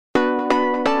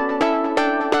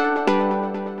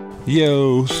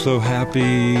Yo, so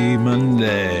happy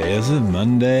Monday. Is it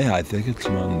Monday? I think it's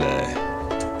Monday.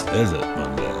 Is it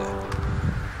Monday?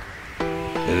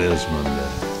 It is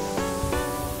Monday.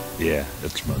 Yeah,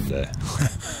 it's Monday.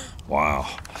 Wow.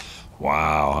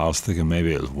 I was thinking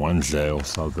maybe it was Wednesday or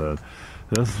something.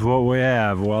 This is what we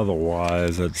have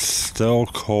weather-wise. It's still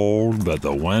cold, but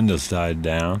the wind has died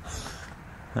down.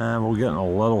 And we're getting a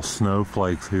little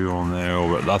snowflakes here and there,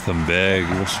 but nothing big.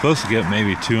 We're supposed to get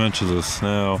maybe 2 inches of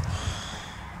snow.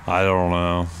 I don't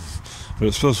know. But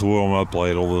it's supposed to warm up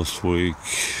later this week.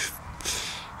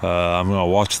 I'm going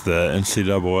to watch the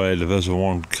NCAA Division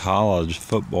I college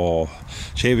football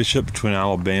championship between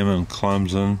Alabama and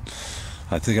Clemson.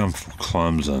 I think I'm for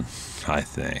Clemson.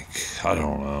 I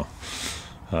don't know.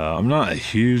 I'm not a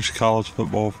huge college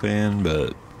football fan,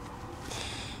 but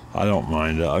I don't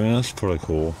mind it. I mean, it's pretty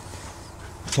cool.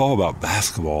 It's all about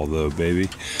basketball, though, baby.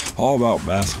 All about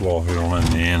basketball here in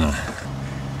Indiana.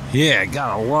 Yeah,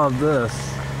 gotta love this.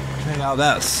 Check out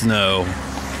that snow.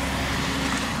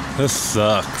 This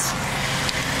sucks.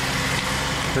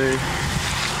 See?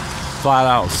 Flat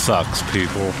out sucks,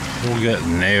 people. We're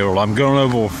getting nailed. I'm going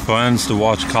over with friends to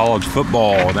watch college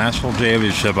football, national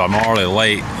championship. I'm already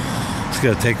late. It's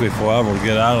gonna take me forever to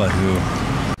get out of here.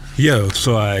 Yo,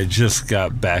 so I just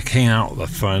got back hanging out with a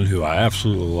friend who I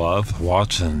absolutely love,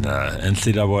 watching the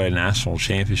NCAA National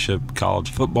Championship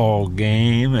college football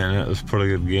game, and it was a pretty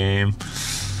good game.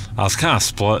 I was kind of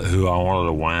split who I wanted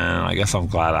to win. I guess I'm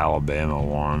glad Alabama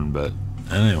won, but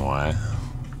anyway.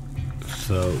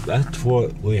 So that's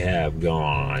what we have going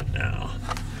on right now.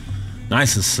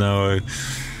 Nice and snowy.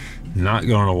 Not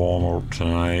going to Walmart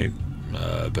tonight,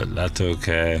 but that's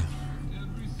okay.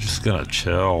 Just gonna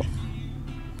chill.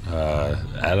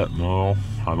 Edit more.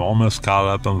 I'm almost caught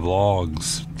up in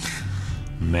vlogs.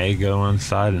 May go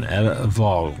inside and edit a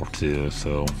vlog or two,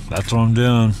 so that's what I'm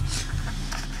doing.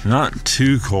 Not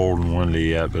too cold and windy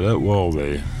yet, but it will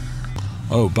be.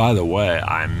 Oh, by the way,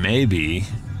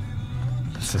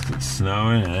 since it's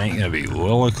snowing and it ain't gonna be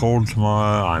really cold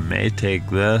tomorrow, I may take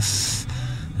this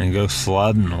and go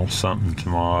sledding or something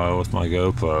tomorrow with my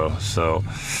GoPro. So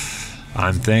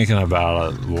I'm thinking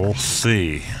about it. We'll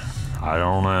see. I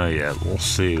don't know yet. We'll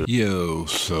see. Yo,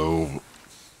 so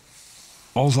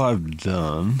all I've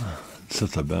done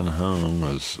since I've been home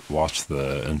is we watched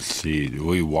the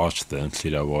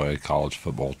NCAA college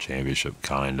football championship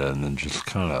kinda, and then just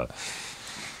kinda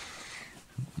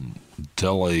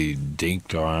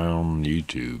dinked around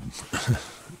YouTube.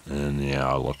 And yeah,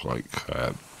 I look like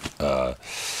crap. I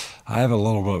have a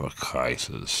little bit of a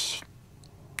crisis.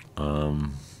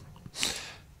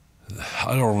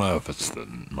 I don't know if it's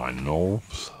my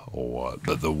nerves or what,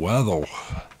 but the weather,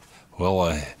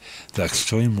 the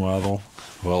extreme weather,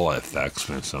 affects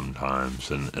me sometimes,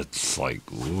 and it's like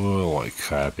really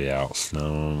crappy out,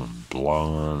 snowing and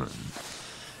blowing,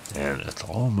 and it's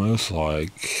almost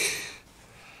like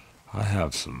I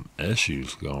have some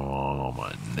issues going on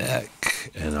my neck,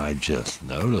 and I just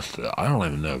noticed it. I don't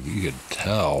even know if you could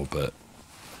tell, but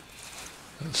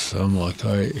some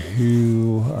right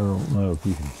here. I don't know if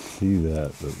you can see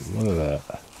that, but look at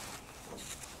that.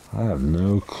 I have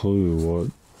no clue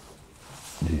what.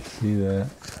 Do you see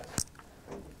that?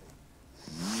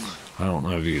 I don't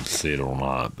know if you can see it or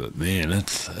not, but man,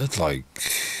 it's like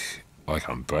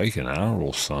I'm breaking out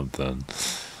or something.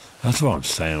 That's what I'm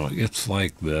saying. Like, it's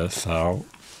like this out.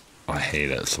 I hate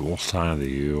it. It's the worst time of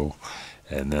the year,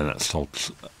 and then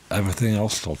everything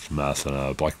else starts messing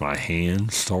up. Like my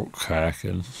hands start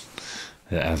cracking.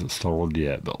 It hasn't started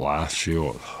yet, but last year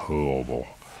was horrible.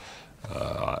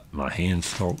 My hands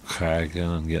start cracking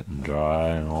and getting dry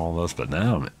and all this, but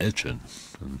now I'm itching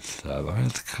and stuff.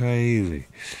 It's crazy.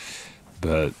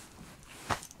 But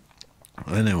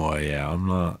anyway, yeah, I'm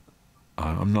not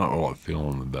really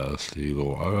feeling the best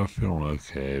either. I'm feeling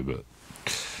okay, but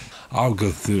I'll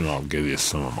go through and I'll give you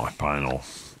some of my final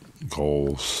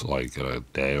goals, like a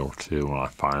day or two when I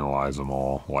finalize them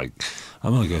all. Like,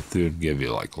 I'm gonna go through and give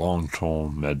you like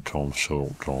long-term, mid-term,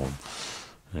 short-term,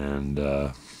 and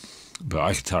but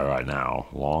I can tell you right now,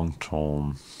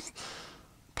 long-term,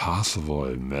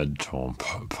 possibly mid-term,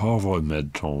 probably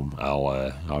mid-term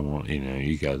LA. I want,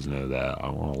 you guys know that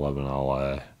I want to live in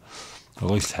LA at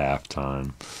least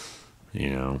half-time.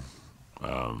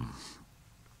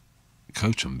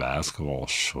 Coaching basketball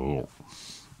is short,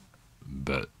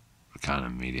 but kind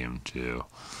of medium too,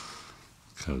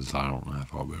 because I don't know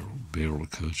if I'll be able to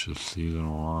coach this season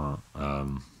or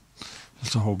not.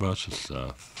 Just a whole bunch of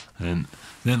stuff. And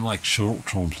then like short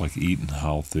terms, like eating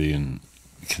healthy and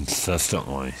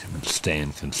consistently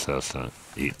staying consistent,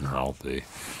 eating healthy.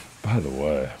 By the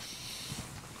way,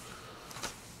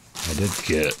 I did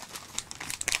get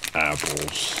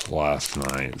apples last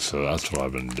night, so that's what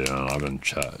I've been doing. I've been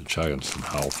chugging some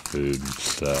health food and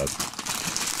stuff.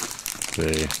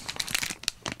 See?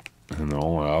 And the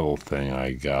only other thing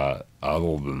I got,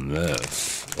 other than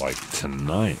this, like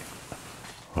tonight,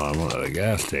 when I went to the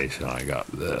gas station, I got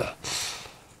this.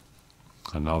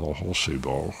 Another Hershey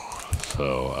bar.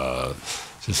 So,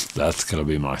 just, that's gonna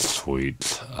be my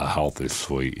sweet, a healthy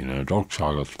sweet, you know. Dark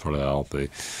chocolate's pretty healthy.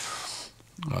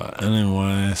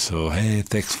 Anyway, so hey,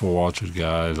 thanks for watching,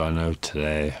 guys. I know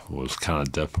today was kind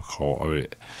of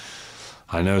difficult.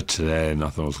 I know today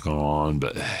nothing was going on,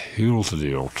 but here's the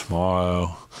deal.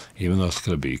 Tomorrow, even though it's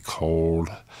going to be cold,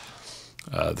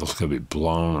 there's going to be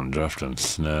blowing and drifting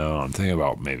snow. I'm thinking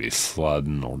about maybe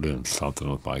sledding or doing something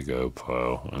with my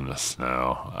GoPro in the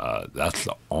snow. That's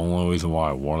the only reason why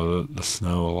I wanted it to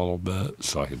snow a little bit,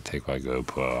 so I could take my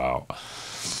GoPro out.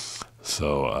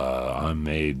 So I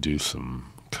may do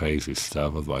some crazy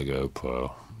stuff with my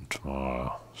GoPro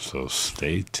tomorrow. So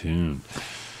stay tuned.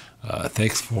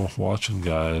 Thanks for watching,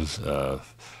 guys.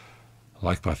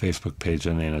 Like my Facebook page,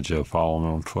 Indiana Joe. Follow me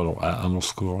on Twitter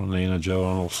 @_Indiana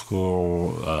Joe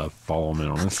 _. Follow me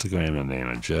on Instagram,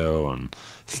 Indiana Joe, and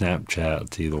Snapchat.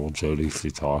 It's either Joe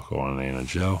DC Talk or Indiana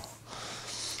Joe.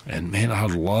 And man,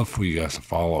 I'd love for you guys to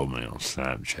follow me on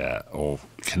Snapchat or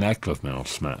connect with me on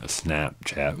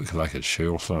Snapchat, because I could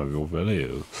share some of your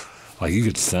videos. Like, you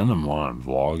could send them while I'm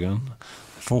vlogging.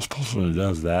 The first person who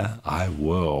does that, I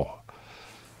will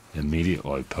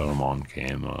immediately put them on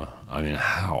camera. I mean,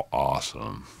 how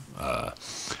awesome.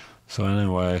 So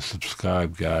anyway,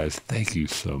 subscribe, guys. Thank you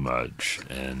so much.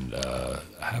 And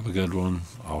have a good one.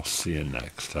 I'll see you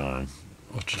next time,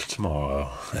 which is tomorrow.